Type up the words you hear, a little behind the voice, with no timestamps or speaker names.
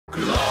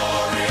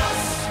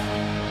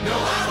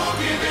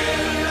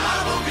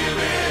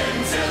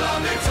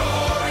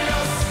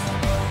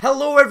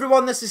Hello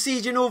everyone, this is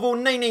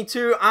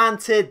CJNovo992 and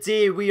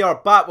today we are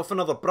back with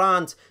another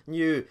brand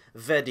new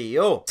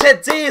video.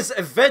 Today's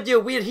video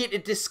we're here to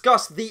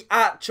discuss the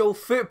actual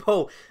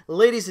football.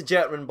 Ladies and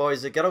gentlemen,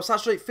 boys and girls,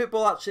 that's right,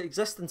 football actually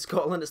exists in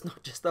Scotland. It's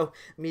not just all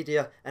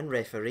media and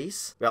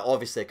referees. Well,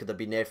 obviously could there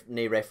be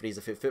no referees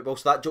if it's football,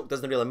 so that joke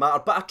doesn't really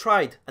matter, but I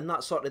tried and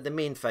that's sort of the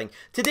main thing.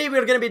 Today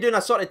we're going to be doing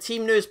a sort of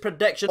team news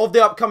prediction of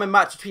the upcoming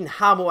match between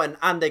Hamilton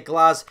and the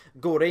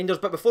Glasgow Rangers.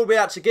 But before we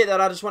actually get there,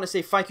 I just want to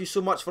say thank you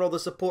so much for all the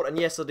support in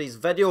yesterday's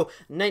video.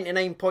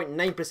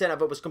 99.9%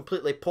 of it was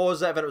completely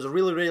positive and it was a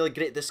really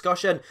great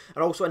discussion,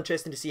 and also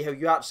interesting to see how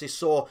you actually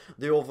saw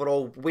the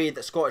overall way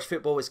that Scottish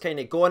football was kind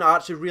of going. I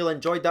actually really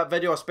enjoyed that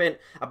video. I spent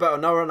about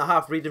an hour and a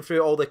half reading through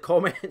all the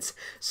comments.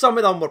 Some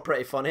of them were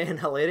pretty funny and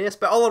hilarious,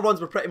 but other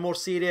ones were pretty more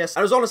serious.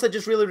 And it was honestly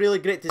just really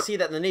great to see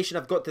that the nation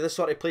have got to this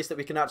sort of place that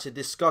we can actually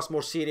discuss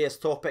more serious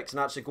topics and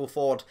actually go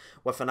forward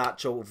with an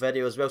actual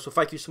video as well. So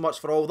thank you so much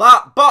for all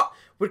that. But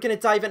we're going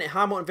to dive into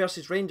Hamilton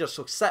versus Rangers,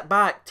 so sit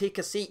back, take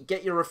a seat,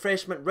 get your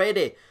refreshment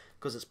ready,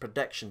 because it's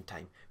prediction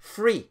time.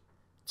 3,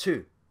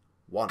 2,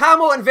 1.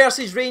 Hamilton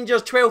versus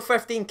Rangers,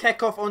 12:15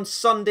 kickoff on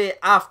Sunday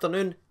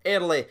afternoon,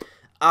 early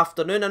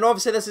afternoon, and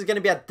obviously this is going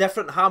to be a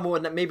different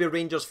Hamilton that maybe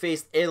Rangers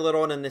faced earlier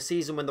on in the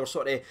season when they were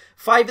sort of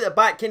 5 at the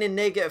back, kind of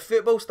negative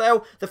football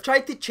style. They've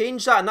tried to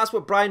change that, and that's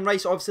what Brian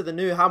Rice, obviously the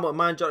new Hamilton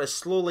manager, is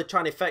slowly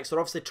trying to fix. They're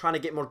obviously trying to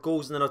get more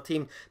goals in their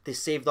team to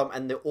save them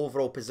in the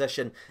overall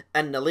position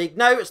in the league.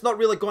 Now, it's not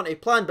really going to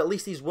plan, but at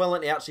least he's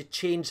willing to actually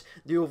change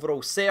the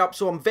overall setup,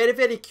 so I'm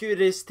very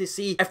curious to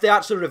see if they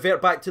actually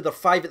revert back to their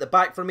 5 at the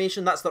back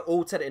formation. That's their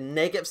old sort of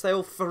negative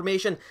style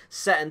formation,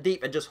 sitting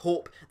deep and just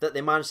hope that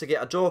they manage to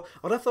get a draw,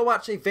 or if they'll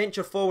actually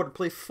venture forward and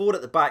play 4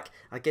 at the back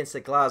against the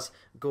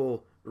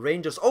Glasgow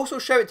Rangers. Also,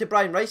 shout out to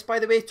Brian Rice, by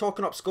the way,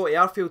 talking up Scotty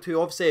Arfield, who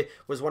obviously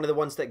was one of the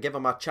ones that gave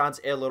him a chance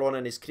earlier on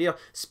in his career.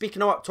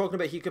 Speaking up, talking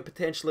about he could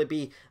potentially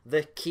be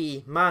the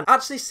key man.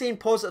 Actually saying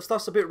positive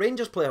stuff about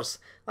Rangers players.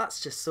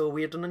 That's just so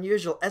weird and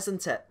unusual,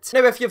 isn't it?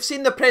 Now, if you've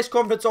seen the press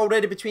conference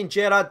already between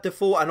Gerrard,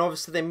 Defoe and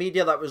obviously the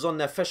media that was on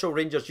the official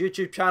Rangers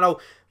YouTube channel,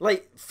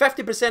 like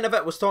 50% of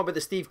it was talking about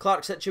the Steve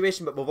Clarke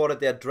situation, but we've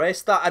already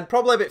addressed that, and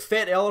probably about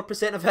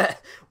 30% of it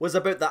was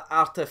about the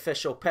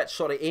artificial pitch,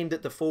 sort of aimed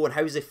at Defoe and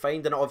how's he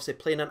finding it, obviously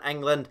playing in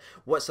England,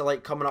 what's it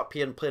like coming up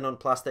here and playing on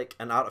plastic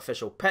and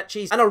artificial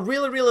pitches. And I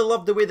really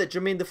loved the way that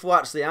Jermaine Defoe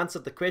actually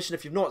answered the question.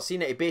 If you've not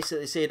seen it, he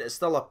basically said it's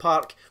still a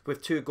park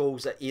with 2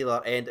 goals at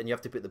either end and you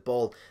have to put the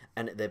ball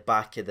in the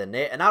back of the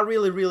net, and I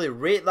really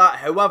rate that.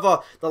 However,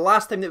 the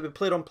last time that we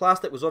played on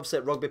plastic was obviously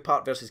at Rugby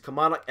Park versus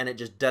Kilmarnock, and it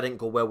just didn't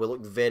go well. We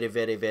looked very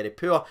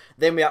poor.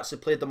 Then we actually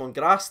played them on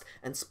grass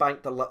and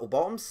spanked their little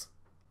bottoms.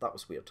 That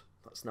was weird.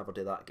 Let's never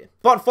do that again.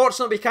 But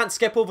unfortunately, we can't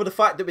skip over the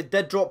fact that we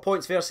did drop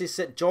points versus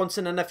St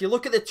Johnstone, and if you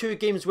look at the 2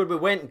 games where we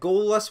went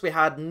goalless, we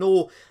had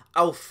no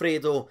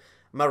Alfredo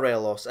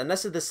Morelos. And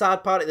this is the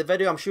sad part of the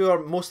video. I'm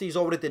sure most of you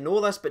already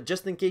know this, but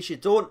just in case you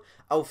don't,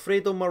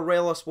 Alfredo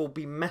Morelos will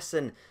be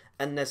missing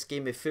in this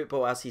game of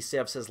football as he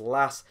serves his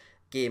last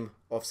game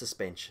of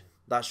suspension.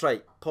 That's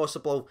right,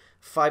 possible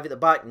 5 at the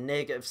back,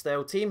 negative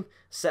style team,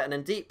 sitting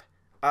in deep,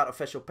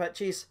 artificial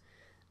pitches,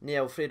 no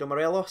Alfredo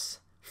Morelos.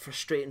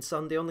 Frustrating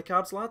Sunday on the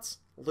cards, lads.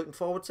 Looking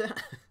forward to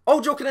it. All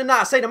joking and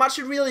that aside, I'm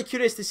actually really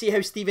curious to see how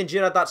Steven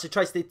Gerrard actually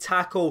tries to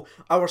tackle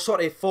our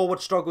sort of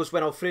forward struggles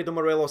when Alfredo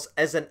Morelos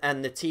isn't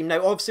in the team.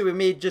 Now, obviously, we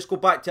may just go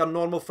back to our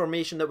normal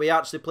formation that we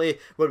actually play,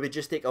 where we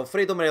just take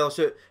Alfredo Morelos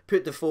out,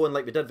 put Defoe in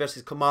like we did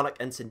versus Kilmarnock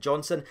and St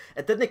Johnstone.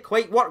 It didn't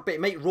quite work, but he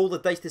might roll the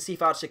dice to see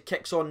if it actually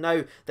kicks on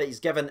now that he's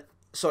given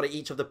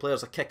each of the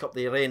players a kick up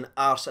their own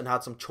arse and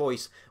had some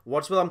choice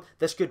words with them.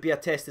 This could be a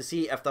test to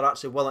see if they're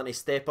actually willing to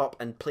step up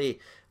and play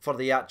for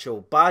the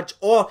actual badge.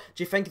 Or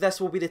do you think this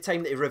will be the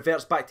time that he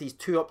reverts back to his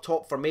 2 up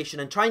top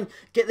formation and try and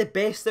get the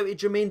best out of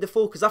Jermaine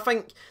Defoe? Because I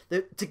think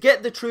that to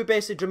get the true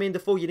best of Jermaine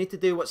Defoe, you need to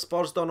do what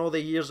Spurs done all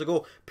the years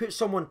ago. Put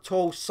someone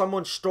tall,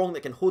 someone strong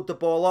that can hold the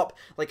ball up,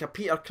 like a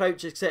Peter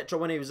Crouch, etc.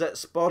 when he was at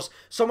Spurs.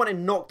 Someone to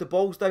knock the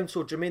balls down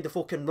so Jermaine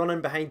Defoe can run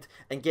in behind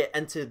and get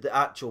into the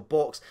actual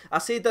box. I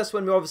said this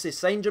when we obviously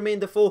signed Jermaine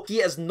Defoe. He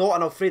is not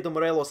an Alfredo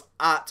Morelos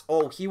at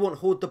all. He won't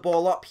hold the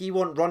ball up. He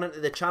won't run into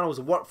the channels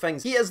and work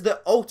things. He is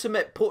the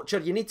ultimate poacher.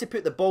 You need to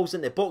put the balls in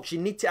the box. You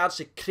need to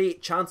actually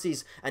create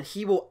chances, and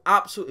he will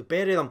absolutely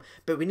bury them.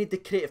 But we need the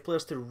creative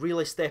players to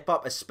really step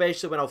up,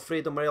 especially when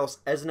Alfredo Morelos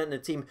isn't in the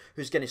team,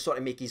 who's going to sort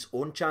of make his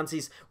own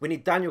chances. We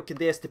need Daniel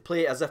Candeias to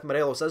play as if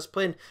Morelos is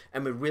playing,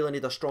 and we really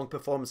need a strong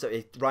performance out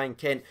of Ryan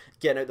Kent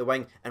getting out the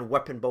wing and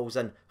whipping balls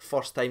in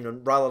first time,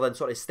 and rather than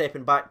sort of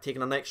stepping back,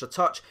 taking an extra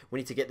touch. We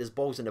need to get these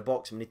balls in the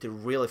box, and we need to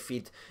really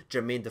feed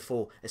Jermaine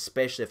Defoe,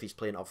 especially if he's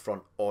playing up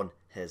front on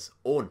his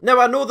own. Now,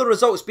 I know the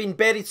result's been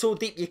buried so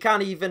deep you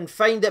can't even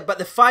find it, but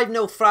the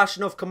 5-0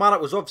 thrashing of Kilmarnock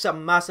was obviously a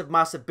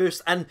massive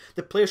boost, and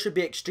the players should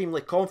be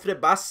extremely confident,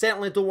 but I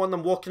certainly don't want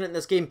them walking into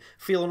this game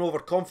feeling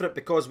overconfident,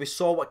 because we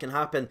saw what can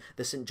happen.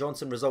 The St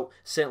Johnstone result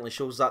certainly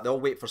shows that. They'll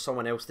wait for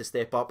someone else to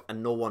step up,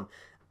 and no one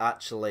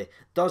actually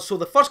does. So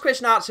the first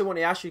question I actually want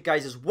to ask you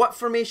guys is, what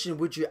formation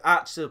would you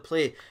actually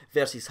play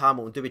versus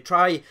Hamilton? Do we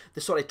try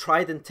the sort of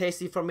tried and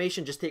tested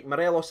formation, just take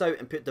Morelos out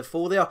and put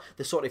Defoe there,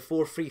 the sort of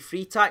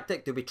 4-3-3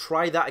 tactic? Do we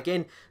try that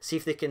again, see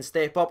if they can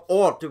step up,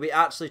 or do we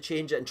actually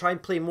change it and try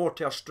and play more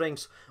to our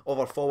strengths of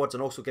our forwards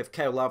and also give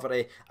Kyle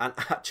Laverty an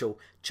actual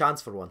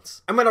chance for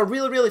once? And when I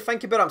really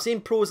think about it, I'm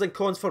seeing pros and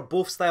cons for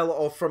both style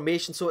of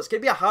formation, so it's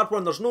going to be a hard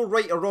one. There's no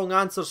right or wrong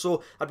answer,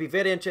 so I'd be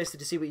very interested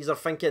to see what you are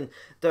thinking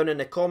down in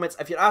the comments.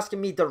 If you're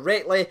asking me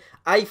directly,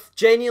 I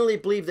genuinely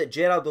believe that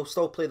Gerrard will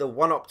still play the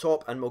one up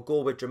top and will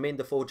go with Jermaine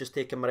Defoe just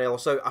taking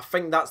Morelos out. I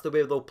think that's the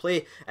way they'll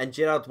play, and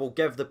Gerrard will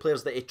give the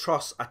players that he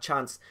trusts a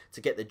chance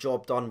to get the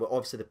job done, with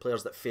obviously the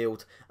players that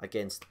failed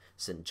against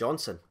St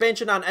Johnstone.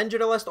 Benching and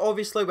injury list,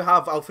 obviously we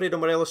have Alfredo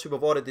Morelos, who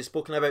we've already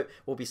spoken about,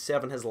 will be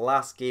serving his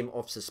last game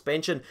of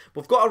suspension.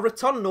 We've got a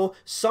return though,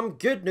 some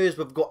good news.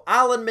 We've got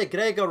Alan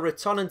McGregor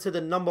returning to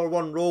the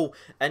 #1 role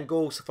in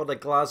goals for the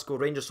Glasgow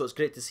Rangers, so it's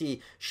great to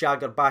see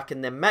Shagger back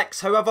in the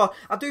mix. However,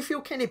 I do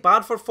feel kind of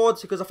bad for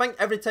Fods, because I think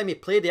every time he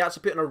played, he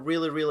actually put in a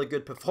really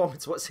good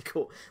performance. What's it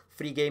called?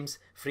 3 games,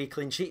 3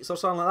 clean sheets or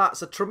something like that.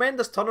 It's a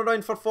tremendous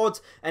turnaround for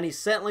Fods, and he's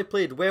certainly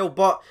played well,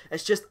 but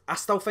it's just, I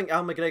still think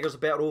Alan McGregor's a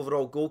better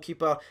overall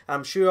goalkeeper.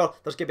 I'm sure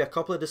there's going to be a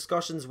couple of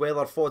discussions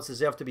whether Fods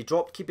deserve to be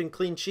dropped keeping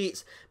clean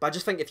sheets, but I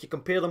just think if you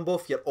compare them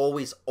both, you're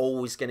always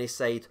going to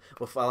side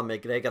with Alan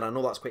McGregor. I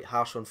know that's quite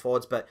harsh on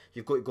Fods, but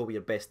you've got to go with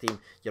your best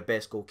team, your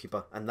best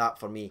goalkeeper, and that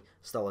for me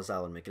still is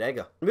Alan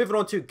McGregor. Moving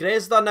on to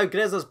Grezda. Now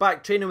Grezda's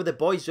back training with the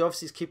boys. He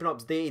obviously is keeping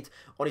updated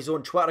on his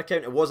own Twitter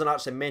account. It wasn't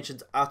actually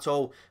mentioned at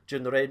all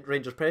during the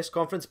Rangers press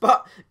conference,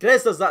 but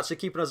Grezda's actually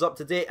keeping us up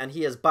to date, and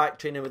he is back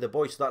training with the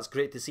boys, so that's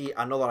great to see.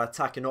 Another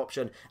attacking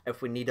option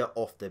if we need it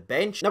off the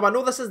bench. Now I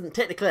know this isn't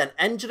technically an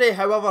injury,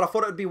 however I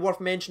thought it would be worth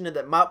mentioning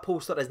that Matt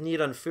Polster is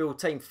nearing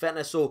full-time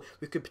fitness, so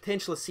we could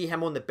potentially see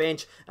him on the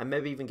bench and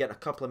maybe even get a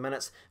couple of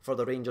minutes for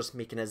the Rangers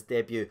making his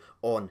debut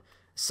on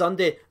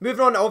Sunday. Moving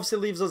on, it obviously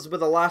leaves us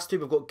with the last two.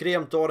 We've got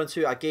Graham Dorrans,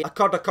 who again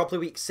occurred a couple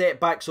of weeks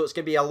setback, so it's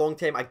going to be a long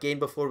time again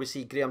before we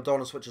see Graham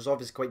Dorrans, which is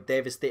obviously quite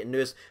devastating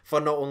news for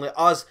not only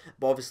us,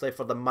 but obviously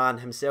for the man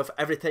himself.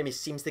 Every time he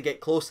seems to get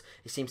close,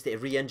 he seems to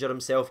re-injure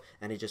himself,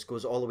 and he just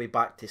goes all the way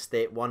back to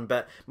step one.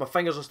 But my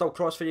fingers are still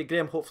crossed for you,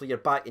 Graham. Hopefully you're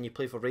back and you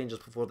play for Rangers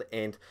before the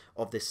end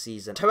of this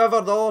season.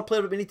 However, the other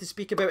player that we need to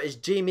speak about is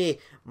Jamie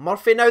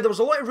Murphy. Now, there was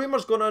a lot of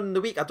rumours going on in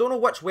the week. I don't know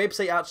which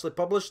website actually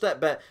published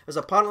it, but it was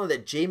apparently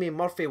that Jamie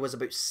Murphy was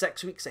about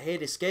 6 weeks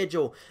ahead of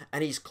schedule,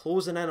 and he's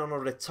closing in on a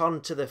return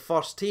to the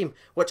first team,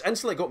 which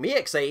instantly got me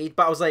excited.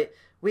 But I was like,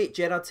 wait,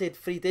 Gerrard said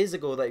 3 days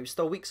ago that he was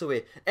still weeks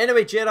away.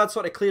 Anyway, Gerrard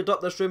sort of cleared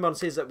up this rumour and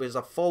says it was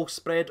a false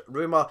spread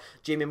rumour.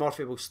 Jamie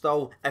Murphy will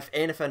still, if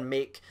anything,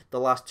 make the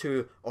last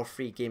 2 or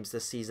 3 games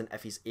this season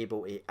if he's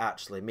able to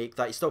actually make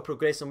that. He's still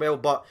progressing well,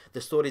 but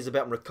the stories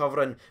about him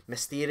recovering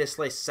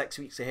mysteriously 6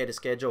 weeks ahead of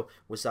schedule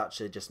was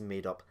actually just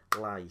made up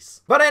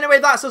lies. But anyway,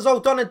 that's us all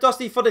done and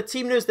dusty for the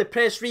team news, the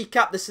press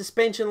recap, the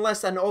suspension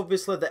list, and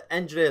obviously the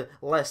injury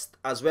list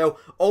as well.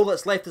 All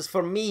that's left is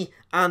for me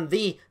and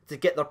thee to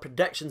get their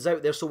predictions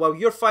out there. So while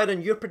you're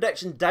firing your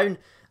prediction down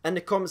in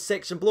the comment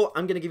section below,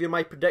 I'm going to give you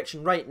my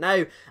prediction right now,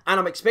 and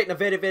I'm expecting a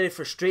very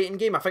frustrating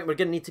game. I think we're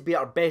going to need to be at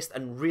our best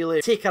and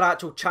really take our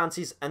actual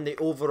chances in the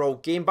overall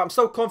game, but I'm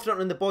still confident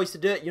in the boys to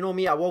do it. You know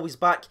me, I always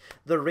back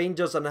the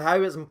Rangers, and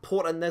how as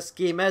important this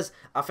game is,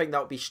 I think that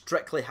will be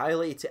strictly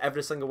highlighted to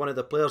every single one of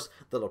the players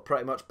that are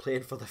pretty much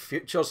playing for the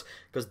futures,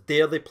 because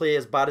dare they play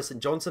as bad as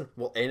St Johnstone?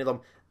 Will any of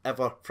them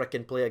ever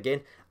frickin' play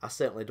again? I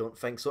certainly don't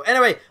think so.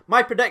 Anyway,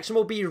 my prediction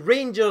will be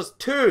Rangers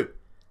 2,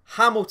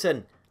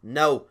 Hamilton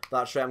no.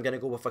 That's right, I'm going to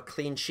go with a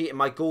clean sheet. And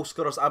my goal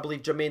scorers, I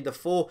believe Jermaine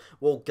Defoe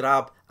will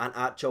grab an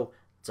actual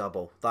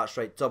double. That's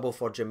right, double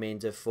for Jermaine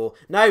Defoe.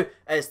 Now,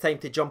 it's time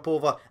to jump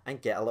over and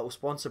get a little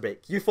sponsor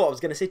break. You thought I was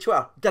going to say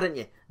Twitter, didn't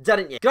you?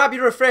 Didn't you? Grab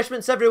your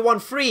refreshments, everyone.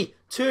 3,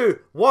 2,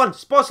 1.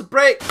 Sponsor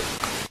break.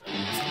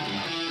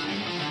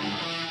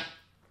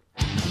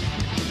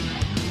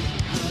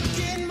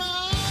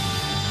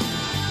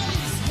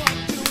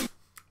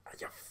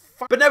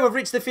 But now we've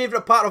reached the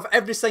favourite part of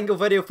every single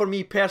video for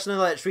me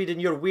personally. It's reading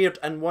your weird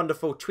and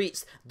wonderful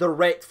tweets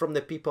direct from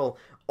the people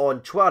on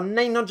Twitter.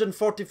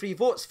 943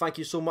 votes. Thank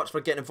you so much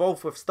for getting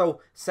involved, with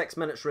still 6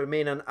 minutes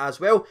remaining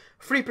as well.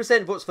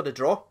 3% votes for the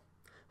draw.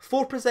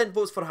 4%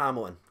 votes for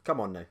Hamilton.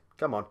 Come on now.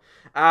 Come on.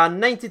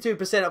 And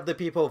 92% of the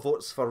people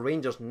votes for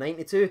Rangers.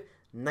 92.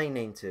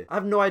 992. I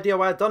have no idea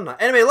why I've done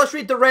that. Anyway, let's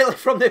read directly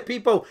from the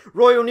people.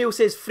 Roy O'Neill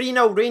says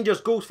 3-0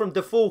 Rangers, goals from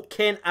Defoe,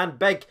 Kent and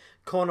Big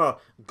Connor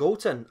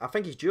Golton. I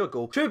think he's due a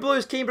goal. True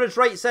Blues Cambridge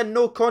writes in,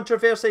 no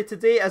controversy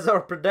today is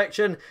our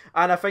prediction,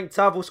 and I think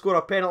Tav will score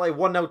a penalty.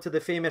 1-0 to the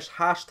famous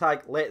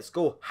hashtag let's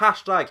go.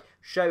 Hashtag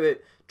shout out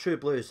True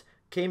Blues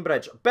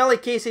Cambridge. Billy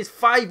Kay says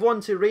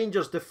 5-1 to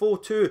Rangers, Defoe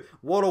 2,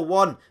 Worrell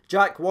 1,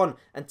 Jack 1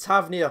 and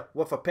Tavernier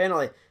with a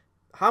penalty.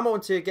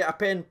 Hamilton to get a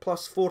pen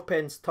plus 4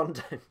 pens turned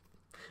down.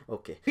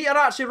 Okay. Peter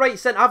actually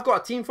writes in, I've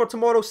got a team for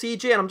tomorrow,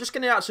 CJ, and I'm just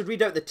going to actually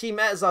read out the team.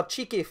 It is our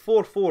cheeky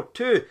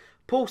 4-4-2.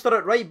 Polster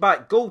at right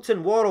back,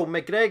 Goulton, Worrell,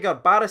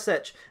 McGregor,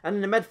 Barisic. And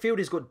in the midfield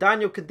he's got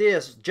Daniel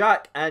Cadeas,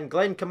 Jack and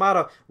Glenn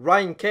Kamara,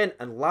 Ryan Kent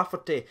and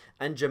Lafferty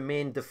and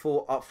Jermaine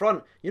Defoe up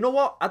front. You know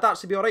what? I'd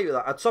actually be alright with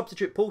that. I'd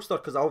substitute Polster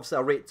because obviously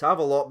I rate Tav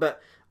a lot,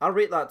 but I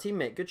rate that team,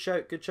 mate. Good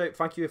shout, good shout.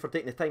 Thank you for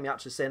taking the time to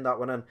actually send that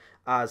one in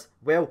as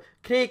well.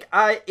 Craig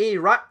I.A.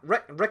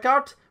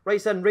 Rickard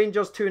writes in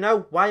Rangers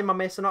 2-0. Why am I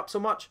messing up so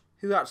much?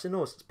 Who actually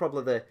knows? It's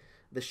probably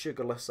the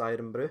sugarless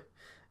iron brew.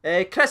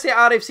 Chrissy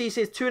RFC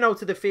says 2-0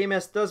 to the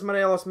famous. Does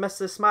Morelos miss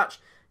this match?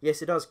 Yes,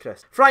 he does,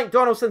 Chris. Frank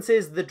Donaldson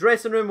says the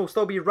dressing room will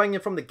still be ringing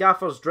from the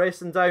gaffer's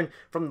dressing down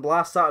from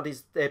last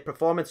Saturday's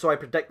performance, so I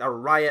predict a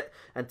riot,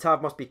 and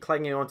Tav must be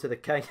clinging on to the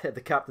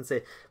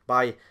captaincy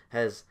by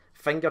his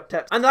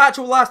fingertips. And the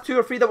actual last 2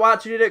 or 3 that we'll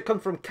actually read out come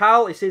from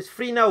Cal. He says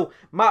 3-0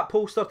 Matt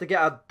Polster to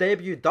get a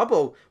debut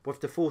double with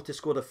Defoe to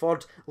score the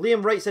third.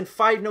 Liam writes in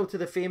 5-0 to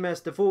the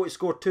famous. Defoe to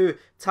score 2.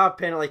 Tav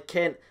penalty,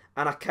 Kent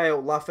and a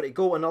Kyle Lafferty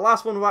goal. And the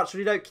last one we'll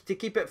actually read out to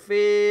keep it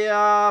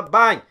fair.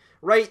 Bang!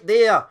 Right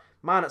there.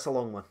 Man, it's a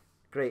long one.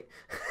 Great.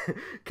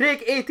 Craig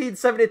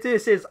 1872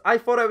 says, I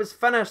thought I was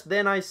finished,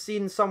 then I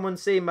seen someone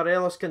say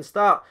Morelos can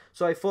start,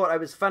 so I thought I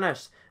was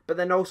finished. But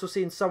then also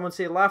seen someone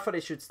say Lafferty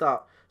should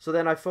start, so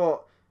then I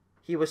thought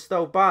he was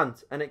still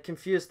banned, and it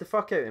confused the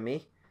fuck out of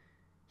me.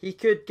 He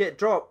could get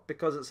dropped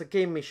because it's a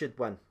game we should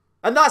win.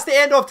 And that's the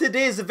end of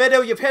today's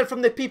video. You've heard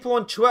from the people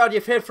on Twitter,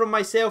 you've heard from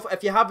myself.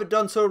 If you haven't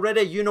done so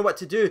already, you know what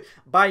to do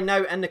by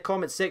now in the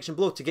comments section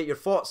below to get your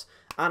thoughts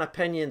and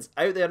opinions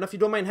out there. And if you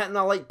don't mind hitting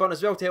that like button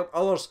as well to help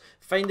others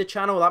find the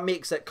channel, that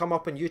makes it come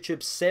up in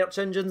YouTube's search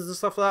engines and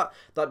stuff like that.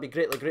 That'd be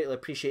greatly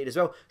appreciated as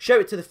well.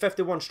 Shout out to the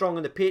 51 strong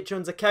on the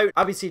Patreon's account.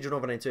 I've been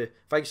CJNova92.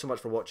 Thank you so much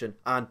for watching,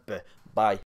 and bye.